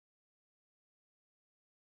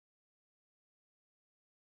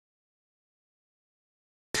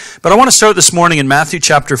But I want to start this morning in Matthew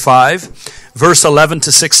chapter 5, verse 11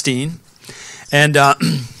 to 16. And I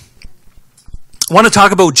want to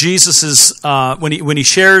talk about Jesus's, when he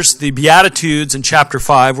shares the Beatitudes in chapter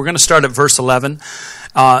 5. We're going to start at verse 11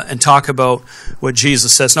 and talk about what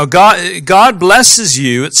Jesus says. Now, God blesses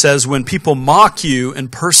you, it says, when people mock you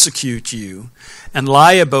and persecute you and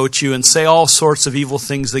lie about you and say all sorts of evil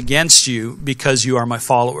things against you because you are my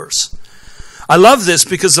followers. I love this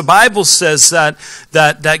because the Bible says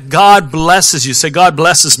that God blesses you. Say, God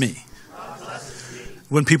blesses me. God blesses me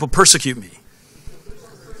when people persecute me.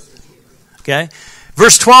 Okay?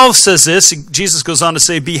 Verse 12 says this. Jesus goes on to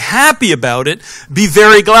say, be happy about it. Be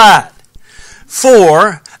very glad.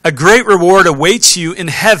 For a great reward awaits you in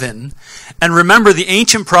heaven. And remember, the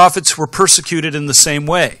ancient prophets were persecuted in the same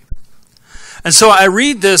way. And so I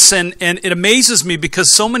read this and it amazes me because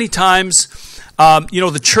so many times,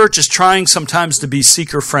 the church is trying sometimes to be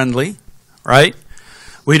seeker-friendly, right?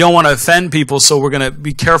 We don't want to offend people, so we're going to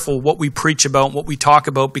be careful what we preach about, what we talk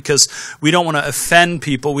about, because we don't want to offend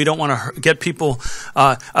people. We don't want to get people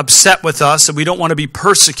upset with us, and we don't want to be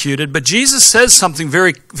persecuted. But Jesus says something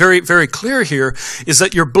very, very, very clear here, is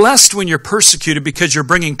that you're blessed when you're persecuted because you're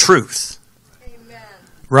bringing truth. Amen.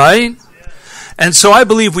 Right? And so I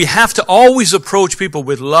believe we have to always approach people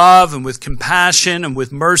with love and with compassion and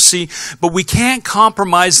with mercy, but we can't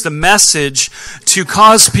compromise the message to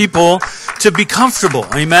cause people to be comfortable.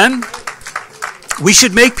 Amen? We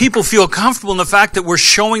should make people feel comfortable in the fact that we're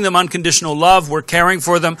showing them unconditional love, we're caring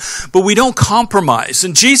for them, but we don't compromise.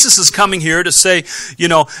 And Jesus is coming here to say,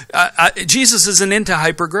 Jesus isn't into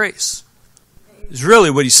hyper grace. Is really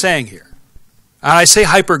what he's saying here. And I say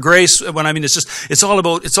hyper grace when I mean it's all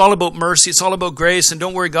about mercy, it's all about grace, and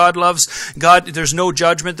don't worry, God loves God. There's no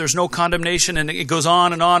judgment, there's no condemnation, and it goes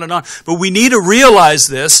on and on and on. But we need to realize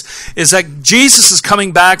this is that Jesus is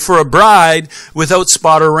coming back for a bride without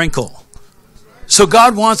spot or wrinkle. So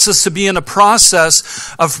God wants us to be in a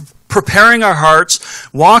process of preparing our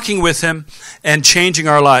hearts, walking with Him, and changing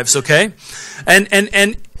our lives. Okay,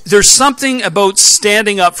 and there's something about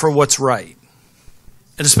standing up for what's right.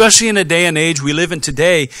 And especially in a day and age we live in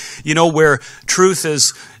today, where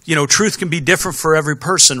truth can be different for every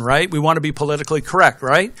person, right? We want to be politically correct,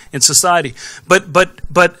 right? In society. But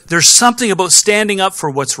there's something about standing up for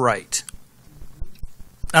what's right.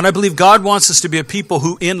 And I believe God wants us to be a people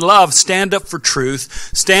who, in love, stand up for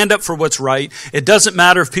truth, stand up for what's right. It doesn't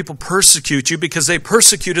matter if people persecute you because they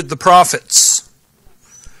persecuted the prophets.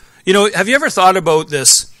 Have you ever thought about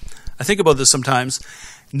this? I think about this sometimes.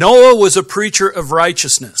 Noah was a preacher of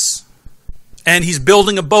righteousness. And he's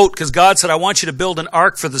building a boat because God said, I want you to build an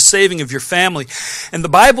ark for the saving of your family. And the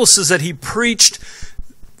Bible says that he preached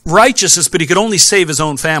righteousness, but he could only save his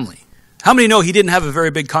own family. How many know he didn't have a very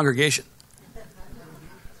big congregation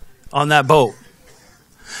on that boat?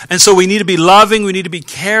 And so we need to be loving, we need to be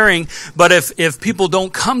caring, but if people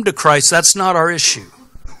don't come to Christ, that's not our issue.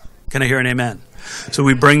 Can I hear an amen? So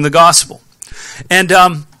we bring the gospel. And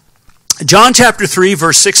John chapter 3,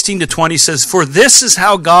 verse 16 to 20 says, for this is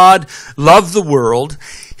how God loved the world.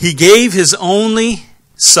 He gave his only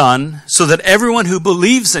Son so that everyone who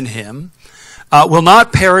believes in him will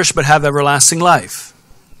not perish but have everlasting life.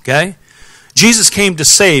 Okay? Jesus came to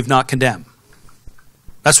save, not condemn.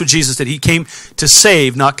 That's what Jesus did. He came to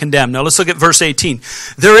save, not condemn. Now let's look at verse 18.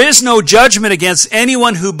 There is no judgment against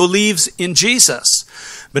anyone who believes in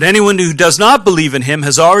Jesus, but anyone who does not believe in him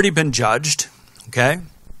has already been judged. Okay?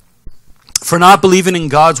 For not believing in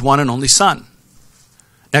God's one and only Son.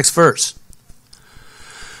 Next verse.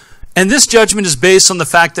 And this judgment is based on the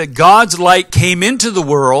fact that God's light came into the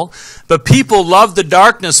world, but people loved the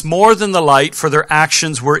darkness more than the light, for their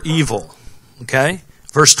actions were evil. Okay?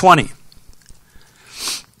 Verse 20.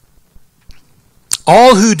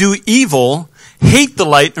 All who do evil hate the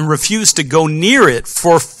light and refuse to go near it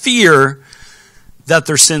for fear that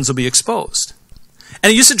their sins will be exposed.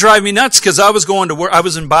 And it used to drive me nuts because I was going to work. I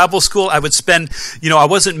was in Bible school. I would spend, I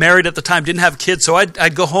wasn't married at the time, didn't have kids. So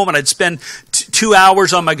I'd go home and I'd spend 2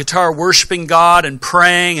 hours on my guitar worshiping God and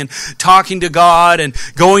praying and talking to God and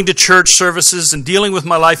going to church services and dealing with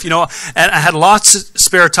my life, and I had lots of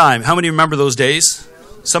spare time. How many remember those days?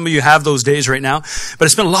 Some of you have those days right now. But I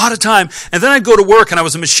spent a lot of time. And then I'd go to work, and I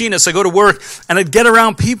was a machinist. I'd go to work and I'd get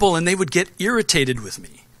around people and they would get irritated with me.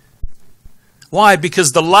 Why?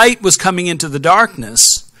 Because the light was coming into the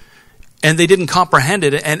darkness and they didn't comprehend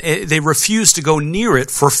it, and they refused to go near it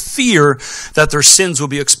for fear that their sins will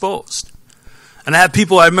be exposed. And I had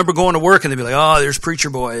people, I remember going to work and they'd be like, oh, there's preacher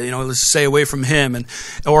boy, let's stay away from him.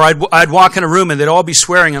 Or I'd walk in a room and they'd all be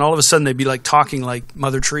swearing, and all of a sudden they'd be like talking like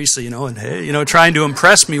Mother Teresa, and hey, trying to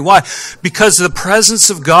impress me. Why? Because the presence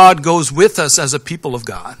of God goes with us as a people of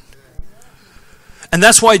God. And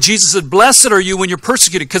that's why Jesus said, blessed are you when you're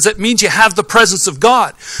persecuted, because it means you have the presence of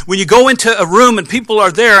God. When you go into a room and people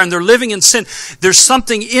are there and they're living in sin, there's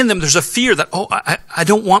something in them. There's a fear that, I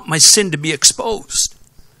don't want my sin to be exposed.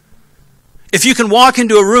 If you can walk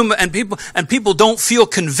into a room and people don't feel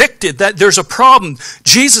convicted, that there's a problem.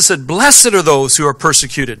 Jesus said, blessed are those who are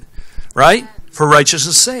persecuted, right? For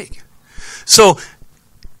righteousness' sake. So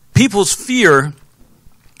people's fear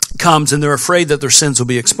comes and they're afraid that their sins will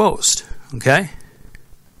be exposed. Okay?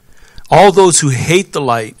 All those who hate the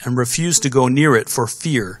light and refuse to go near it for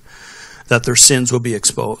fear that their sins will be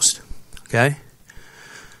exposed. Okay?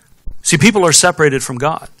 See, people are separated from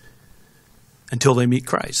God until they meet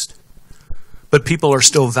Christ. But people are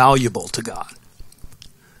still valuable to God.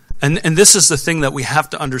 And this is the thing that we have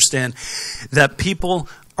to understand, that people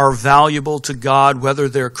are valuable to God whether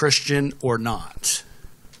they're Christian or not.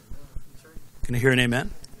 Can I hear an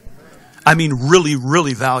amen? I mean really,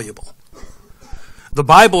 really valuable. The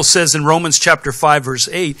Bible says in Romans chapter 5, verse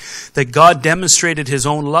 8, that God demonstrated his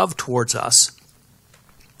own love towards us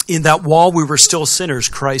in that while we were still sinners,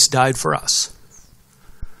 Christ died for us.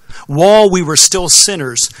 While we were still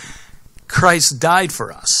sinners, Christ died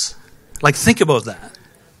for us. Like, think about that.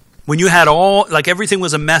 When you had everything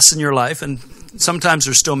was a mess in your life, and sometimes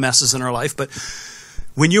there's still messes in our life, but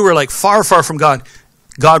when you were like far, far from God,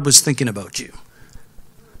 God was thinking about you.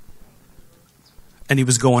 And he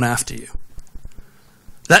was going after you.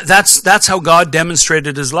 That's how God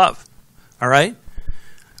demonstrated his love. All right?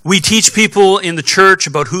 We teach people in the church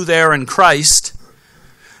about who they are in Christ,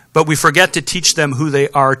 but we forget to teach them who they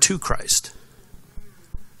are to Christ.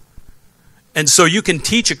 And so you can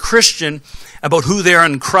teach a Christian about who they are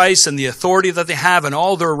in Christ and the authority that they have and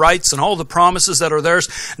all their rights and all the promises that are theirs,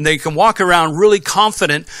 and they can walk around really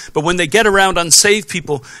confident, but when they get around unsaved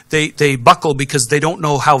people, they buckle because they don't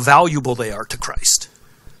know how valuable they are to Christ.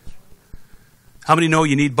 How many know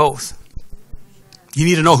you need both? You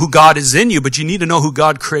need to know who God is in you, but you need to know who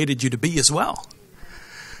God created you to be as well.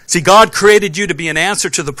 See, God created you to be an answer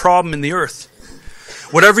to the problem in the earth.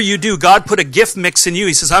 Whatever you do, God put a gift mix in you.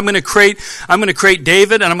 He says, I'm going to create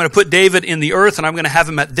David, and I'm going to put David in the earth, and I'm going to have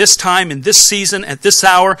him at this time, in this season, at this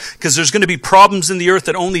hour, because there's going to be problems in the earth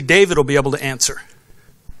that only David will be able to answer.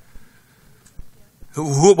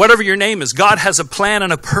 Whatever your name is, God has a plan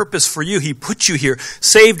and a purpose for you. He put you here,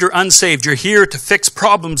 saved or unsaved. You're here to fix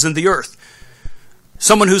problems in the earth.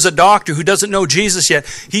 Someone who's a doctor who doesn't know Jesus yet,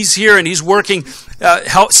 he's here and he's working,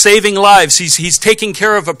 saving lives. He's taking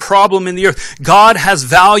care of a problem in the earth. God has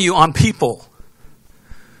value on people.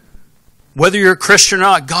 Whether you're a Christian or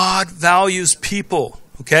not, God values people.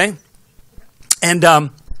 Okay? And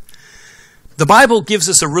the Bible gives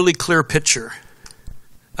us a really clear picture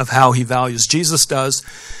of how he values. Jesus does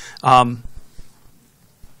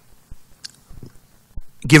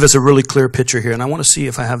give us a really clear picture here. And I want to see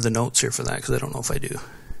if I have the notes here for that, because I don't know if I do.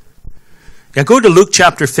 Yeah, go to Luke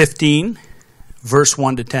chapter 15, verse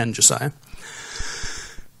 1 to 10, Josiah.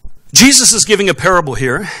 Jesus is giving a parable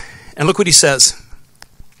here, and look what he says.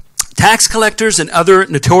 Tax collectors and other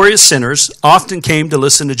notorious sinners often came to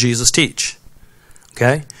listen to Jesus teach.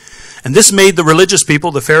 Okay? And this made the religious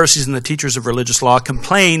people, the Pharisees and the teachers of religious law,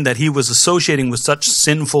 complain that he was associating with such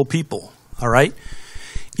sinful people. All right?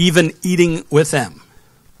 Even eating with them.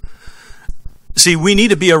 See, we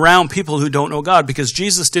need to be around people who don't know God, because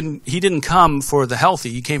Jesus didn't come for the healthy,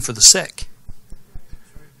 he came for the sick.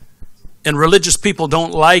 And religious people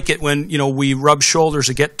don't like it when, we rub shoulders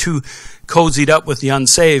or get too cozied up with the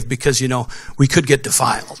unsaved, because, we could get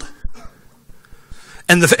defiled.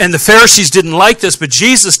 And the Pharisees didn't like this, but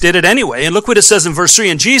Jesus did it anyway. And look what it says in verse 3.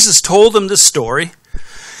 And Jesus told them this story.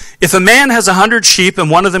 If a man has 100 sheep and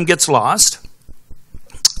one of them gets lost,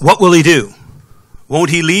 what will he do? Won't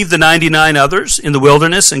he leave the 99 others in the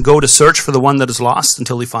wilderness and go to search for the one that is lost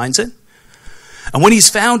until he finds it? And when he's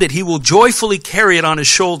found it, he will joyfully carry it on his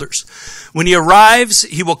shoulders. When he arrives,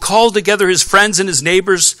 he will call together his friends and his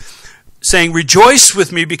neighbors, saying, rejoice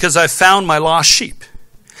with me because I've found my lost sheep.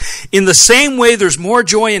 In the same way, there's more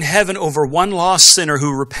joy in heaven over one lost sinner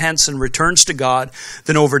who repents and returns to God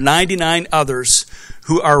than over 99 others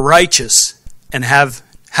who are righteous and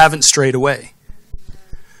haven't strayed away.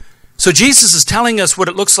 So Jesus is telling us what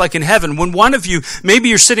it looks like in heaven. When one of you, maybe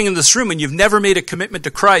you're sitting in this room and you've never made a commitment to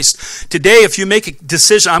Christ. Today, if you make a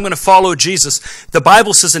decision, I'm going to follow Jesus, the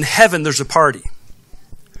Bible says in heaven there's a party.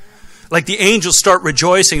 Like the angels start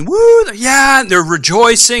rejoicing. Woo, yeah, and they're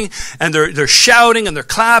rejoicing, and they're shouting, and they're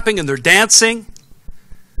clapping, and they're dancing.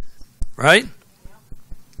 Right?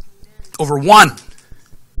 Over one.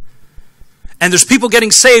 And there's people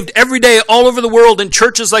getting saved every day all over the world in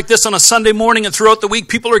churches like this on a Sunday morning and throughout the week.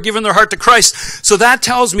 People are giving their heart to Christ. So that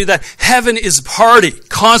tells me that heaven is a party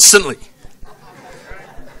constantly.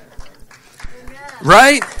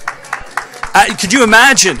 Right? Could you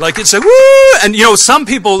imagine? Like it's like, woo! And you know, some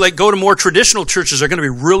people that go to more traditional churches are going to be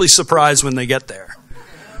really surprised when they get there.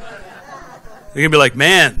 They're going to be like,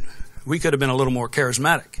 man, we could have been a little more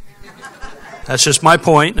charismatic. That's just my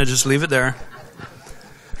point. I just leave it there.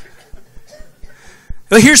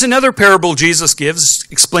 Well, here's another parable Jesus gives,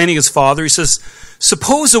 explaining his Father. He says,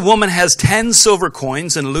 suppose a woman has 10 silver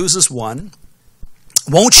coins and loses one.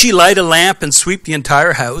 Won't she light a lamp and sweep the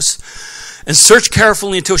entire house and search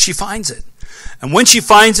carefully until she finds it? And when she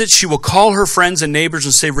finds it, she will call her friends and neighbors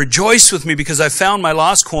and say, rejoice with me because I found my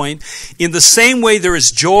lost coin. In the same way, there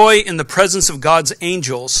is joy in the presence of God's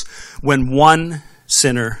angels when one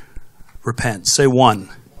sinner repents. Say one.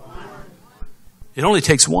 It only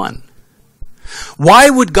takes one. Why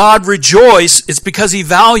would God rejoice? It's because he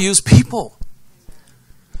values people.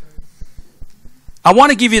 I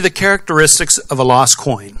want to give you the characteristics of a lost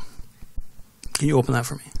coin. Can you open that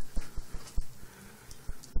for me?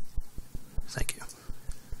 Thank you.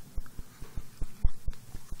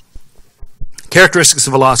 Characteristics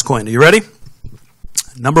of a lost coin. Are you ready?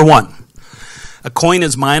 Number one, a coin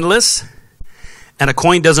is mindless, and a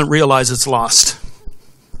coin doesn't realize it's lost.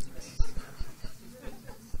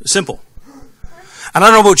 Simple. And I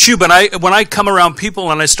don't know about you, but when I come around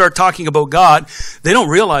people and I start talking about God, they don't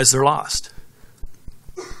realize they're lost.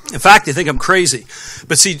 In fact, they think I'm crazy.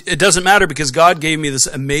 But see, it doesn't matter because God gave me this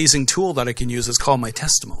amazing tool that I can use. It's called my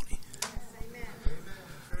testimony.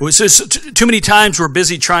 Too many times we're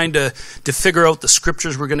busy trying to figure out the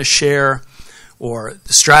scriptures we're going to share or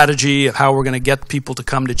the strategy of how we're going to get people to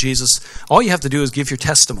come to Jesus. All you have to do is give your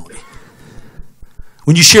testimony.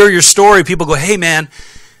 When you share your story, people go, hey man,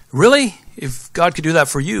 really? If God could do that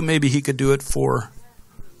for you, maybe he could do it for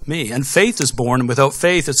me. And faith is born, and without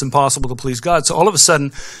faith, it's impossible to please God. So all of a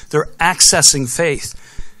sudden, they're accessing faith.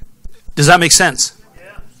 Does that make sense?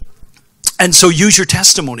 Yeah. And so use your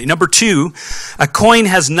testimony. Number two, a coin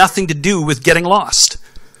has nothing to do with getting lost.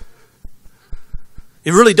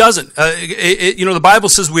 It really doesn't. The Bible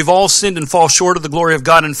says we've all sinned and fall short of the glory of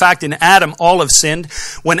God. In fact, in Adam, all have sinned.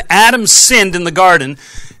 When Adam sinned in the garden,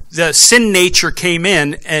 the sin nature came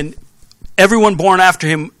in, and everyone born after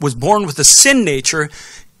him was born with the sin nature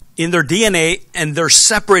in their DNA, and they're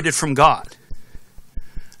separated from God.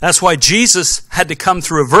 That's why Jesus had to come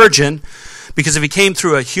through a virgin, because if he came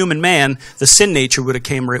through a human man, the sin nature would have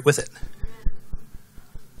came right with it.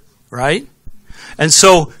 Right? And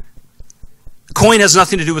so, a coin has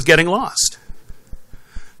nothing to do with getting lost.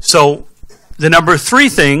 So, the number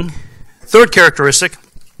third characteristic,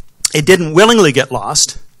 it didn't willingly get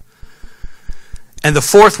lost. And the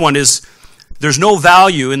fourth one is, there's no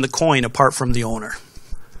value in the coin apart from the owner.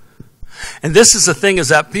 And this is the thing, is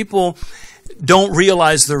that people don't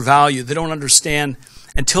realize their value. They don't understand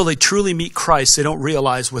until they truly meet Christ. They don't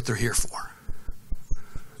realize what they're here for.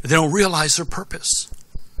 They don't realize their purpose.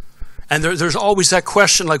 And there's always that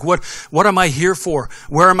question, like, what am I here for?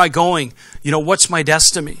 Where am I going? What's my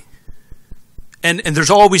destiny? And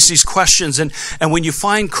there's always these questions. And when you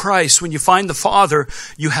find Christ, when you find the Father,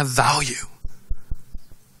 you have value.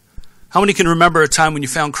 How many can remember a time when you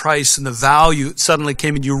found Christ and the value suddenly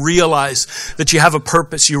came and you realize that you have a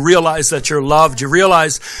purpose, you realize that you're loved, you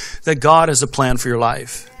realize that God has a plan for your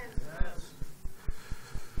life?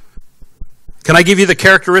 Can I give you the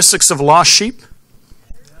characteristics of lost sheep?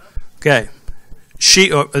 Okay.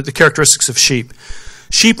 The characteristics of sheep.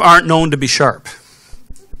 Sheep aren't known to be sharp.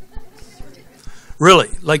 Really.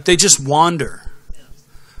 Like they just wander.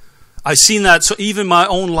 I've seen that. So even my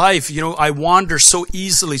own life, I wander so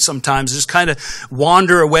easily sometimes. I just kind of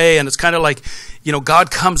wander away. And it's kind of like, God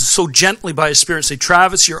comes so gently by his Spirit and say,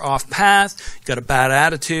 Travis, you're off path. You got a bad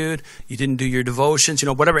attitude. You didn't do your devotions,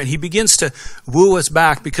 whatever. And he begins to woo us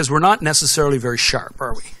back because we're not necessarily very sharp,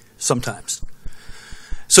 are we? Sometimes.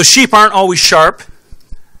 So sheep aren't always sharp.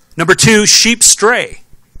 Number two, sheep stray.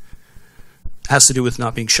 Has to do with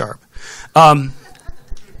not being sharp.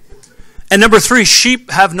 And number three, sheep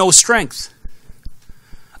have no strength.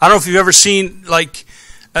 I don't know if you've ever seen like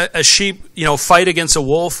a sheep, fight against a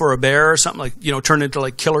wolf or a bear or something like, turn into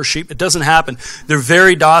like killer sheep. It doesn't happen. They're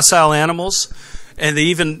very docile animals, and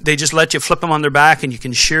they just let you flip them on their back and you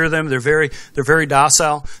can shear them. They're very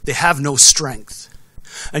docile. They have no strength.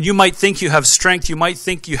 And you might think you have strength. You might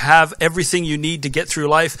think you have everything you need to get through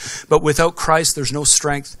life, but without Christ, there's no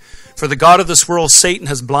strength. For the God of this world, Satan,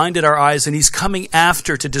 has blinded our eyes, and he's coming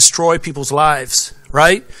after to destroy people's lives,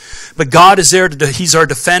 right? But God is there. He's our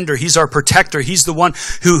defender. He's our protector. He's the one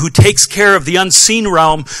who takes care of the unseen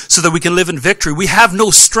realm so that we can live in victory. We have no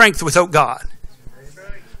strength without God.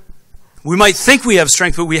 We might think we have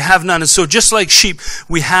strength, but we have none. And so just like sheep,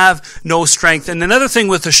 we have no strength. And another thing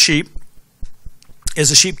with a sheep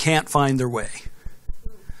is a sheep can't find their way.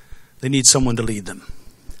 They need someone to lead them.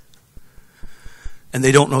 And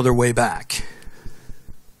they don't know their way back.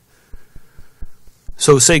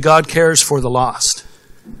 So say God cares for the lost.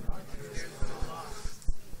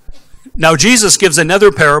 Now Jesus gives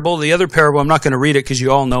another parable. The other parable, I'm not going to read it because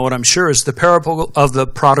you all know it, I'm sure, is the parable of the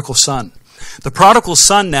prodigal son. The prodigal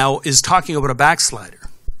son now is talking about a backslider.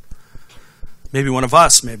 Maybe one of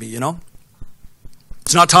us, maybe,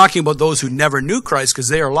 It's not talking about those who never knew Christ because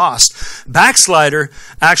they are lost. Backslider,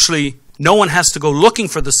 actually, no one has to go looking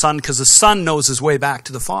for the son because the son knows his way back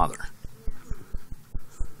to the Father.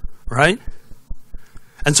 Right?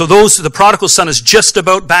 And so the prodigal son is just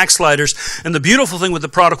about backsliders. And the beautiful thing with the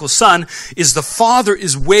prodigal son is the Father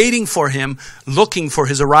is waiting for him, looking for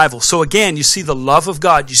his arrival. So again, you see the love of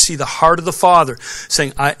God. You see the heart of the Father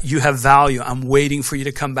saying, you have value. I'm waiting for you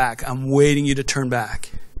to come back. I'm waiting you to turn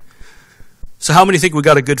back. So how many think we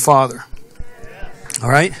got a good Father? All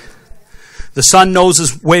right? The son knows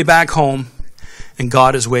his way back home, and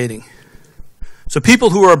God is waiting. So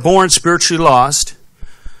people who are born spiritually lost,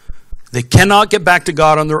 they cannot get back to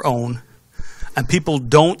God on their own, and people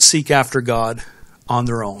don't seek after God on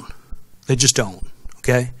their own. They just don't,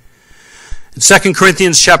 okay? In 2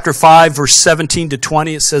 Corinthians chapter 5, verse 17 to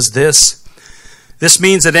 20, it says this. This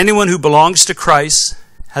means that anyone who belongs to Christ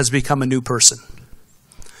has become a new person.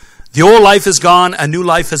 The old life is gone, a new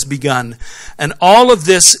life has begun. And all of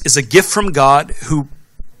this is a gift from God who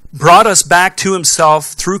brought us back to himself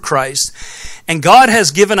through Christ. And God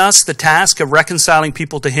has given us the task of reconciling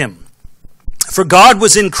people to him. For God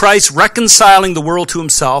was in Christ reconciling the world to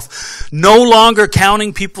himself, no longer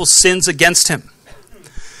counting people's sins against him.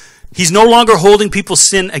 He's no longer holding people's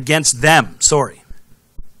sin against them.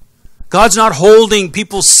 God's not holding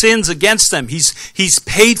people's sins against them. He's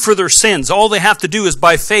paid for their sins. All they have to do is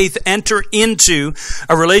by faith enter into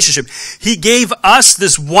a relationship. He gave us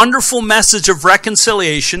this wonderful message of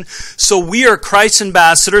reconciliation. So we are Christ's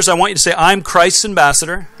ambassadors. I want you to say, I'm Christ's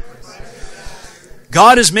ambassador.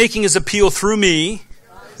 God is making his appeal through me.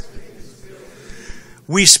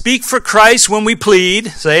 We speak for Christ when we plead.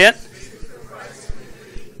 Say it.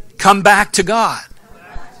 Come back to God.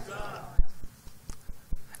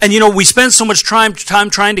 And we spend so much time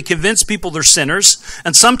trying to convince people they're sinners.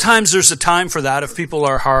 And sometimes there's a time for that if people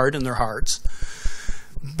are hard in their hearts.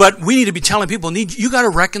 But we need to be telling people, you got to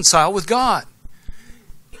reconcile with God.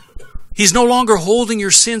 He's no longer holding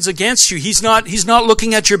your sins against you. He's not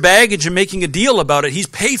looking at your baggage and making a deal about it. He's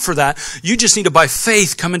paid for that. You just need to, by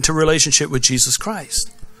faith, come into relationship with Jesus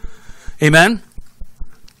Christ. Amen?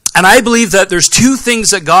 And I believe that there's two things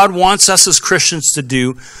that God wants us as Christians to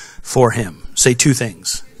do for him. Say two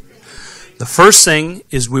things. The first thing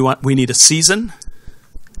is we need a season.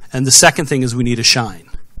 And the second thing is we need a shine.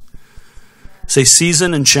 Say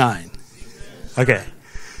season and shine. Okay.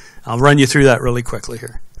 I'll run you through that really quickly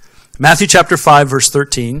here. Matthew chapter 5, verse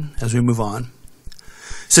 13, as we move on.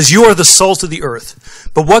 It says, you are the salt of the earth.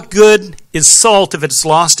 But what good is salt if it's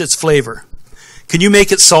lost its flavor? Can you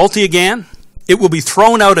make it salty again? It will be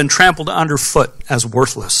thrown out and trampled underfoot as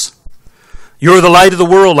worthless. You are the light of the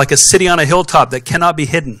world, like a city on a hilltop that cannot be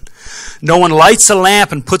hidden. No one lights a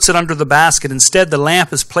lamp and puts it under the basket. Instead, the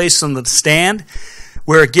lamp is placed on the stand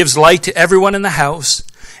where it gives light to everyone in the house.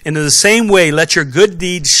 And in the same way, let your good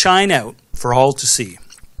deeds shine out for all to see,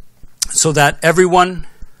 so that everyone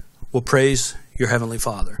will praise your heavenly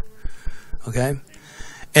Father. Okay?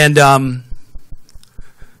 And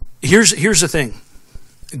here's the thing.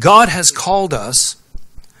 God has called us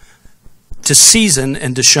to season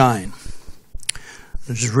and to shine.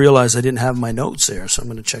 I just realized I didn't have my notes there, so I'm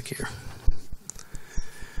going to check here.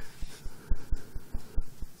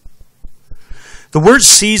 The word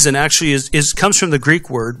season actually comes from the Greek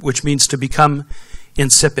word, which means to become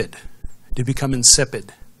insipid. To become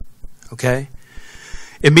insipid. Okay?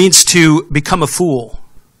 It means to become a fool,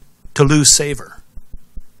 to lose savor.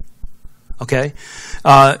 Okay?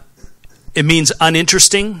 It means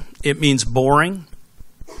uninteresting. It means boring.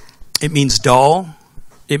 It means dull.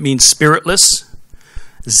 It means spiritless,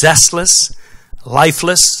 zestless,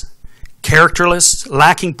 lifeless, characterless,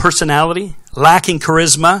 lacking personality, lacking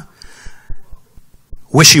charisma,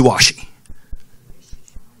 wishy-washy.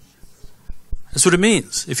 That's what it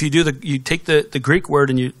means. If you take the Greek word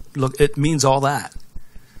and you look, it means all that.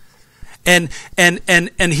 And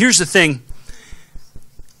here's the thing.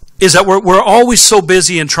 is that we're always so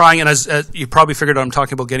busy and trying, and as you probably figured out, I'm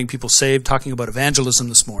talking about getting people saved, talking about evangelism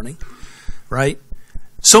this morning, right?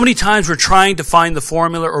 So many times we're trying to find the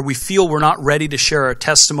formula, or we feel we're not ready to share our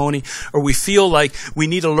testimony, or we feel like we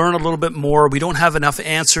need to learn a little bit more. We don't have enough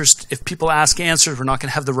answers. If people ask answers, we're not going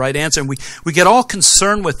to have the right answer. And we get all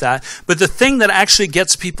concerned with that. But the thing that actually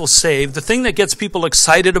gets people saved, the thing that gets people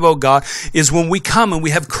excited about God, is when we come and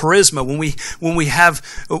we have charisma, when we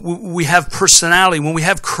have personality, when we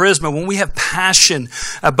have charisma, when we have passion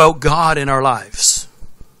about God in our lives.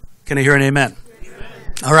 Can I hear an amen?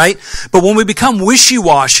 All right? But when we become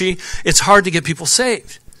wishy-washy, it's hard to get people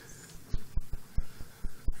saved.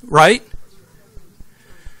 Right?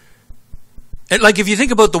 And like if you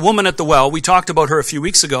think about the woman at the well, we talked about her a few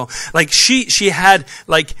weeks ago. Like she had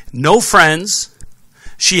like no friends.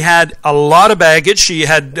 She had a lot of baggage. She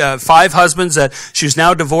had 5 husbands that she's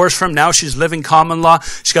now divorced from. Now she's living common law.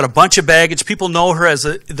 She's got a bunch of baggage. People know her as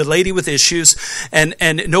the lady with issues. And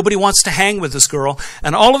nobody wants to hang with this girl.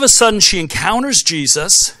 And all of a sudden she encounters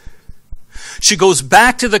Jesus. She goes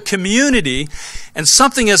back to the community. And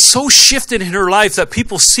something has so shifted in her life that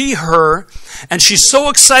people see her. And she's so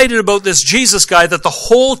excited about this Jesus guy that the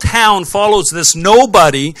whole town follows this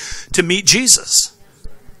nobody to meet Jesus.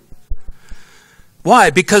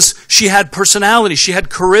 Why? Because she had personality, she had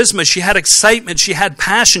charisma, she had excitement, she had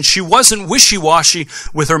passion. She wasn't wishy-washy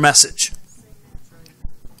with her message.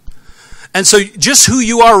 And so just who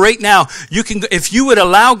you are right now, you can, if you would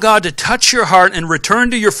allow God to touch your heart and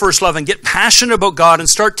return to your first love and get passionate about God and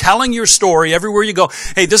start telling your story everywhere you go.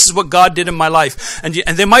 Hey, this is what God did in my life. And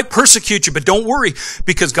they might persecute you, but don't worry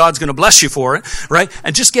because God's going to bless you for it, right?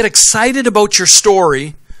 And just get excited about your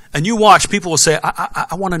story. And you watch, people will say,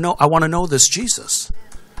 I want to know this Jesus.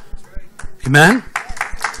 Amen?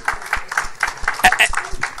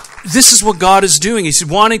 This is what God is doing. He's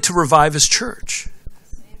wanting to revive His church.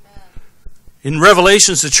 In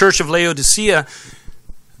Revelations, the church of Laodicea,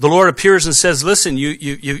 the Lord appears and says, listen,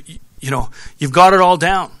 you've got it all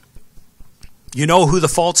down. You know who the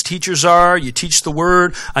false teachers are. You teach the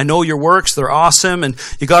word. I know your works. They're awesome. And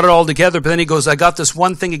you got it all together. But then he goes, I got this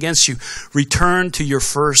one thing against you. Return to your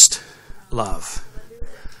first love.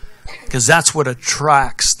 Because that's what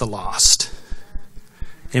attracts the lost.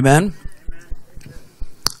 Amen?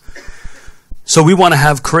 So we want to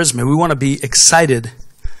have charisma. We want to be excited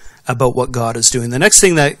about what God is doing. The next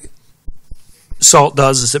thing that salt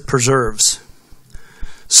does is it preserves.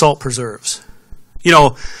 Salt preserves. You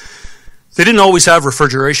know, they didn't always have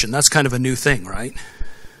refrigeration. That's kind of a new thing, right?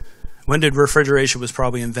 When did refrigeration was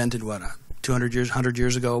probably invented, 200 years, 100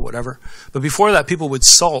 years ago, whatever. But before that, people would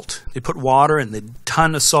salt. They put water and they'd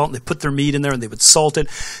ton of salt and they put their meat in there and they would salt it.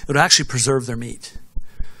 It would actually preserve their meat.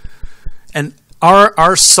 And our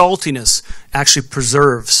saltiness actually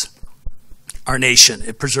preserves our nation.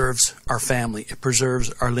 It preserves our family. It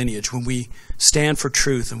preserves our lineage when we stand for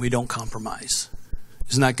truth and we don't compromise.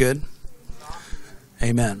 Isn't that good?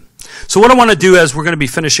 Amen. So what I want to do as we're going to be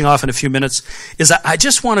finishing off in a few minutes is I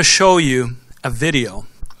just want to show you a video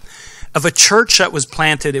of a church that was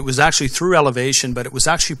planted. It was actually through Elevation, but it was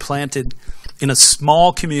actually planted in a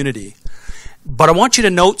small community. But I want you to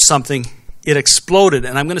note something. It exploded,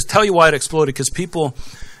 and I'm going to tell you why it exploded, because people,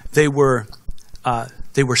 they were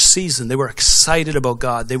seasoned. They were excited about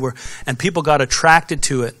God. And people got attracted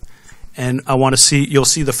to it. And I want to see, you'll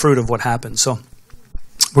see the fruit of what happened. So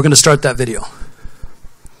we're going to start that video.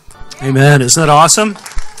 Amen. Isn't that awesome?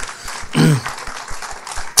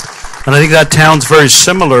 And I think that town's very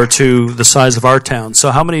similar to the size of our town. So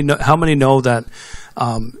how many know that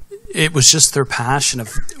it was just their passion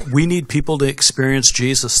of, we need people to experience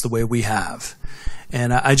Jesus the way we have.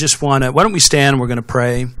 And I just want to, why don't we stand and we're going to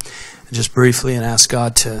pray just briefly and ask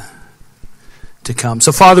God to come.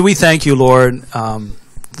 So Father, we thank you, Lord.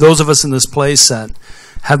 Those of us in this place that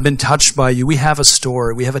have been touched by you, we have a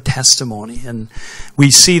story, we have a testimony, and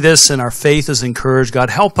we see this and our faith is encouraged.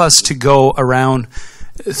 God, help us to go around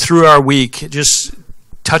through our week just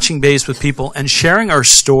touching base with people and sharing our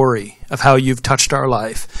story of how you've touched our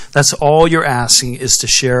life. That's all you're asking, is to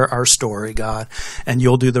share our story, God, and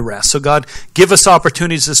you'll do the rest. So God, give us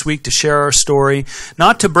opportunities this week to share our story,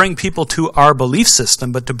 not to bring people to our belief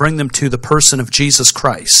system, but to bring them to the person of Jesus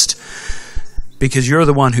Christ, because you're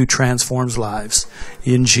the one who transforms lives.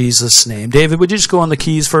 In Jesus' name. David, would you just go on the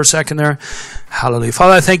keys for a second there? Hallelujah.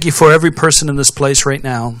 Father, I thank you for every person in this place right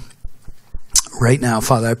now. Right now,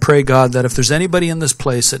 Father, I pray, God, that if there's anybody in this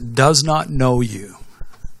place that does not know you,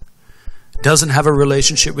 doesn't have a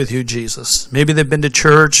relationship with you, Jesus, maybe they've been to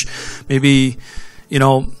church, maybe,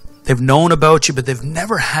 they've known about you, but they've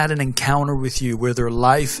never had an encounter with you where their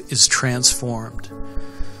life is transformed.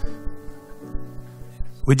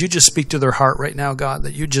 Would you just speak to their heart right now, God,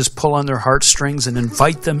 that you just pull on their heartstrings and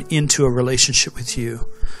invite them into a relationship with you?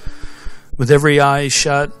 With every eye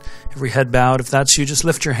shut, every head bowed, if that's you, just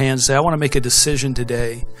lift your hands and say, I want to make a decision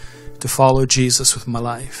today to follow Jesus with my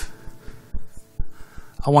life.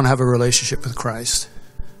 I want to have a relationship with Christ.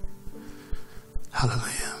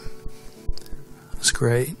 Hallelujah. That's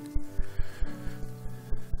great.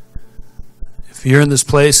 If you're in this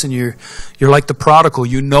place and you're like the prodigal,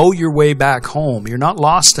 you know your way back home. You're not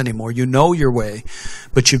lost anymore. You know your way,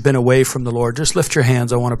 but you've been away from the Lord. Just lift your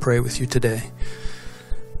hands. I want to pray with you today.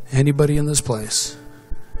 Anybody in this place?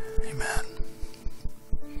 Amen.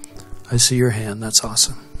 I see your hand. That's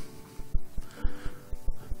awesome.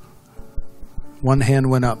 One hand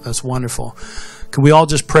went up. That's wonderful. Can we all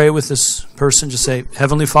just pray with this person? Just say,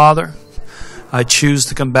 Heavenly Father, I choose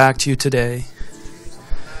to come back to you today.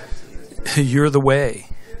 You're the way.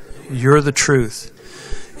 You're the truth.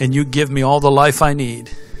 And you give me all the life I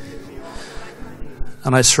need.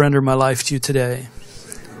 And I surrender my life to you today.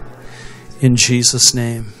 In Jesus'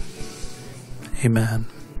 name. Amen.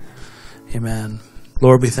 Amen.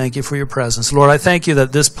 Lord, we thank you for your presence. Lord, I thank you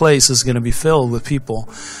that this place is going to be filled with people.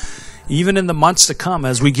 Even in the months to come,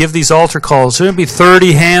 as we give these altar calls, there's going to be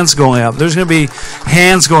 30 hands going up. There's going to be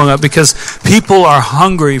hands going up because people are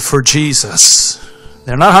hungry for Jesus.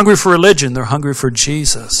 They're not hungry for religion. They're hungry for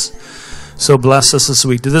Jesus. So bless us this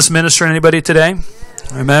week. Did this minister to anybody today?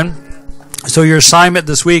 Amen. So your assignment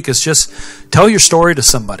this week is just tell your story to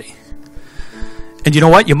somebody. And you know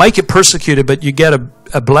what? You might get persecuted, but you get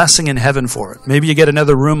a blessing in heaven for it. Maybe you get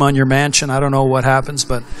another room on your mansion. I don't know what happens,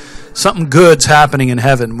 but something good's happening in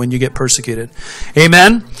heaven when you get persecuted.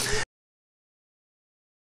 Amen.